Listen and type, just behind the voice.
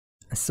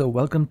So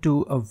welcome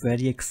to a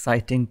very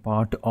exciting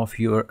part of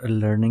your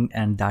learning,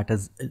 and that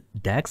is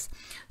DAX.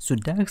 So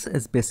DAX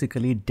is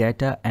basically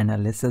data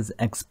analysis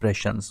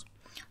expressions.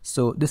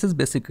 So this is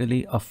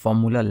basically a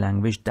formula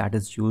language that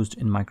is used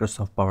in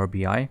Microsoft Power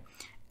BI,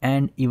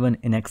 and even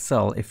in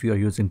Excel. If you are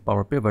using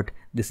Power Pivot,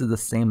 this is the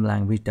same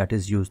language that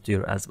is used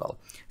there as well.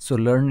 So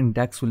learning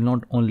DAX will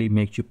not only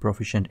make you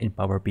proficient in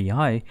Power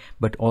BI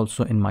but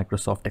also in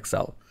Microsoft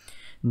Excel.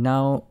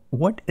 Now,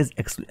 what is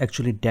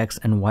actually DAX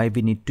and why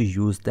we need to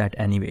use that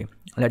anyway?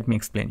 Let me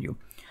explain you.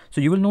 So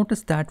you will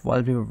notice that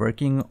while we were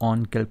working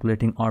on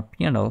calculating our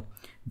P&L,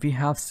 we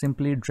have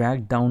simply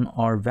dragged down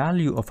our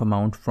value of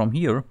amount from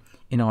here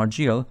in our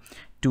GL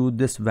to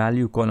this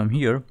value column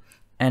here,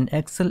 and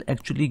Excel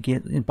actually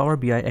gave, in Power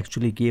BI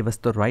actually gave us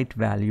the right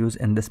values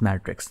in this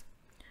matrix.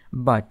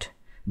 But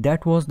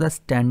that was the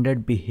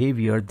standard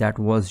behavior that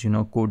was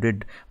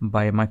coded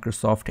by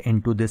Microsoft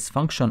into this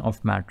function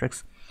of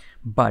matrix.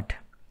 But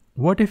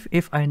what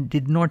if I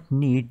did not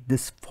need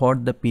this for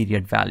the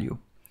period value?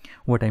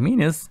 What I mean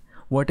is,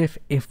 what if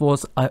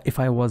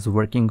I was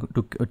working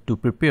to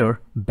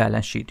prepare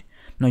balance sheet?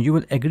 Now you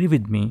will agree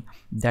with me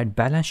that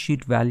balance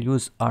sheet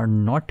values are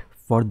not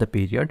for the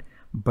period,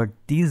 but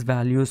these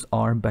values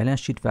are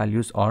balance sheet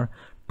values are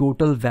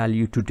total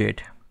value to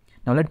date.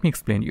 Now let me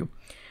explain you.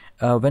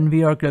 When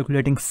we are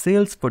calculating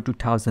sales for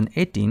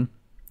 2018,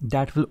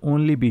 that will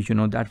only be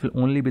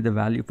the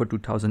value for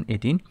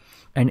 2018,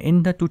 and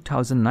in the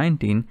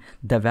 2019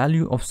 the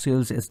value of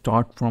sales is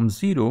start from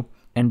 0,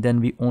 and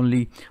then we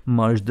only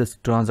merge this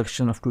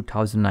transaction of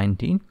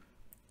 2019.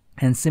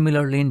 And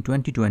similarly in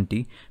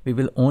 2020 we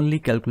will only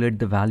calculate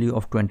the value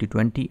of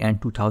 2020,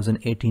 and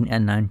 2018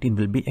 and 19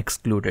 will be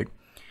excluded.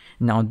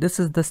 Now this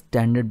is the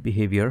standard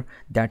behavior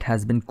that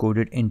has been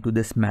coded into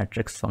this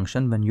matrix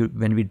function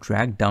when we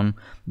drag down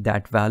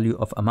that value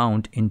of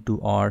amount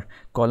into our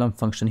column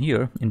function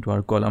here, into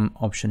our column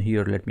option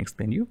here. Let me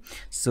explain you.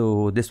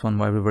 So this one,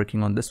 while we're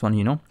working on this one,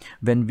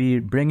 when we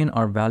bring in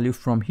our value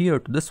from here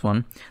to this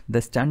one,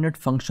 the standard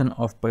function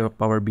of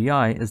Power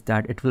BI is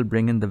that it will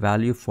bring in the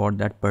value for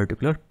that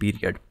particular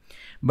period.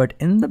 But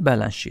in the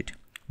balance sheet,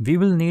 we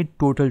will need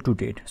total to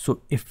date.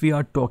 So if we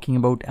are talking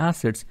about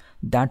assets,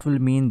 that will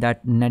mean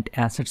that net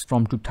assets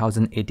from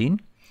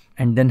 2018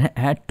 and then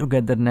add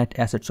together net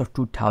assets of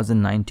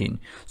 2019.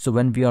 So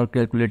when we are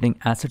calculating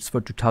assets for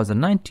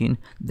 2019,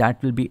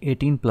 that will be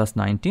 18 plus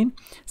 19.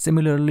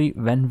 Similarly,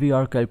 when we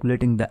are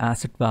calculating the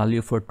asset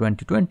value for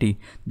 2020,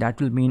 that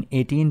will mean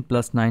 18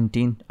 plus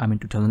 19,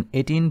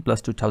 2018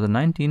 plus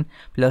 2019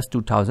 plus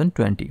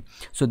 2020.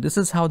 So this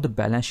is how the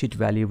balance sheet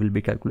value will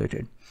be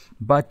calculated.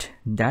 But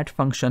that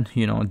function,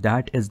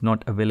 that is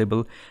not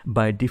available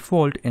by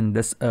default in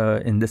this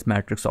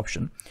matrix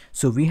option.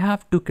 So we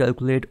have to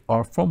calculate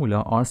our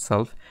formula ourselves,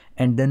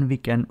 and then we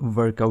can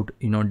work out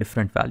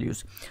different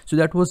values. So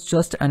that was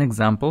just an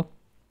example.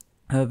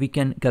 We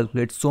can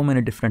calculate so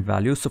many different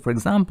values. So for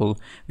example,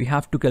 we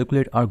have to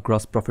calculate our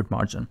gross profit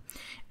margin,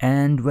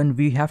 and when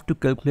we have to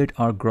calculate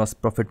our gross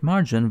profit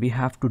margin, we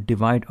have to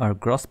divide our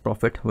gross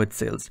profit with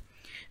sales.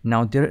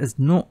 Now there is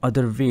no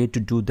other way to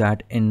do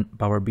that in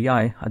Power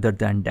BI other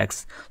than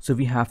DAX, so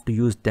we have to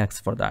use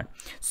DAX for that.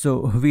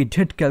 So we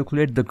did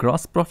calculate the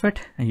gross profit,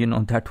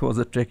 that was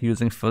a trick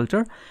using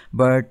filter,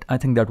 but I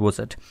think that was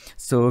it.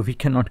 So we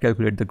cannot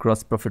calculate the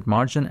gross profit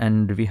margin,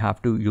 and we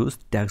have to use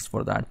DAX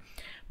for that.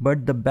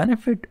 But the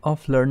benefit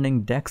of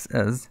learning DAX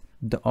is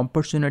the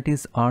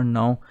opportunities are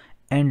now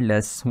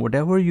endless.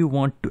 Whatever you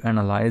want to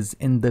analyze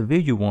in the way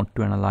you want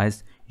to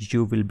analyze,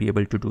 you will be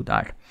able to do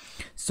that.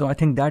 So I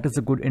think that is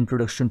a good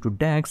introduction to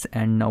DAX.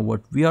 And now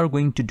what we are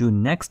going to do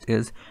next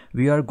is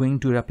we are going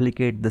to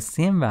replicate the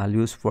same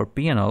values for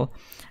P&L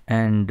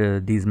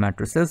and these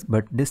matrices,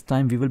 but this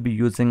time we will be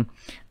using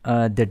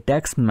the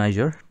DAX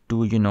measure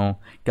to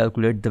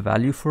calculate the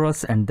value for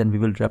us, and then we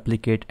will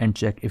replicate and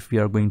check if we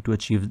are going to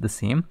achieve the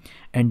same,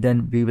 and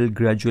then we will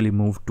gradually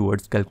move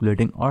towards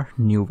calculating our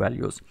new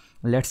values.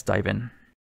 Let's dive in.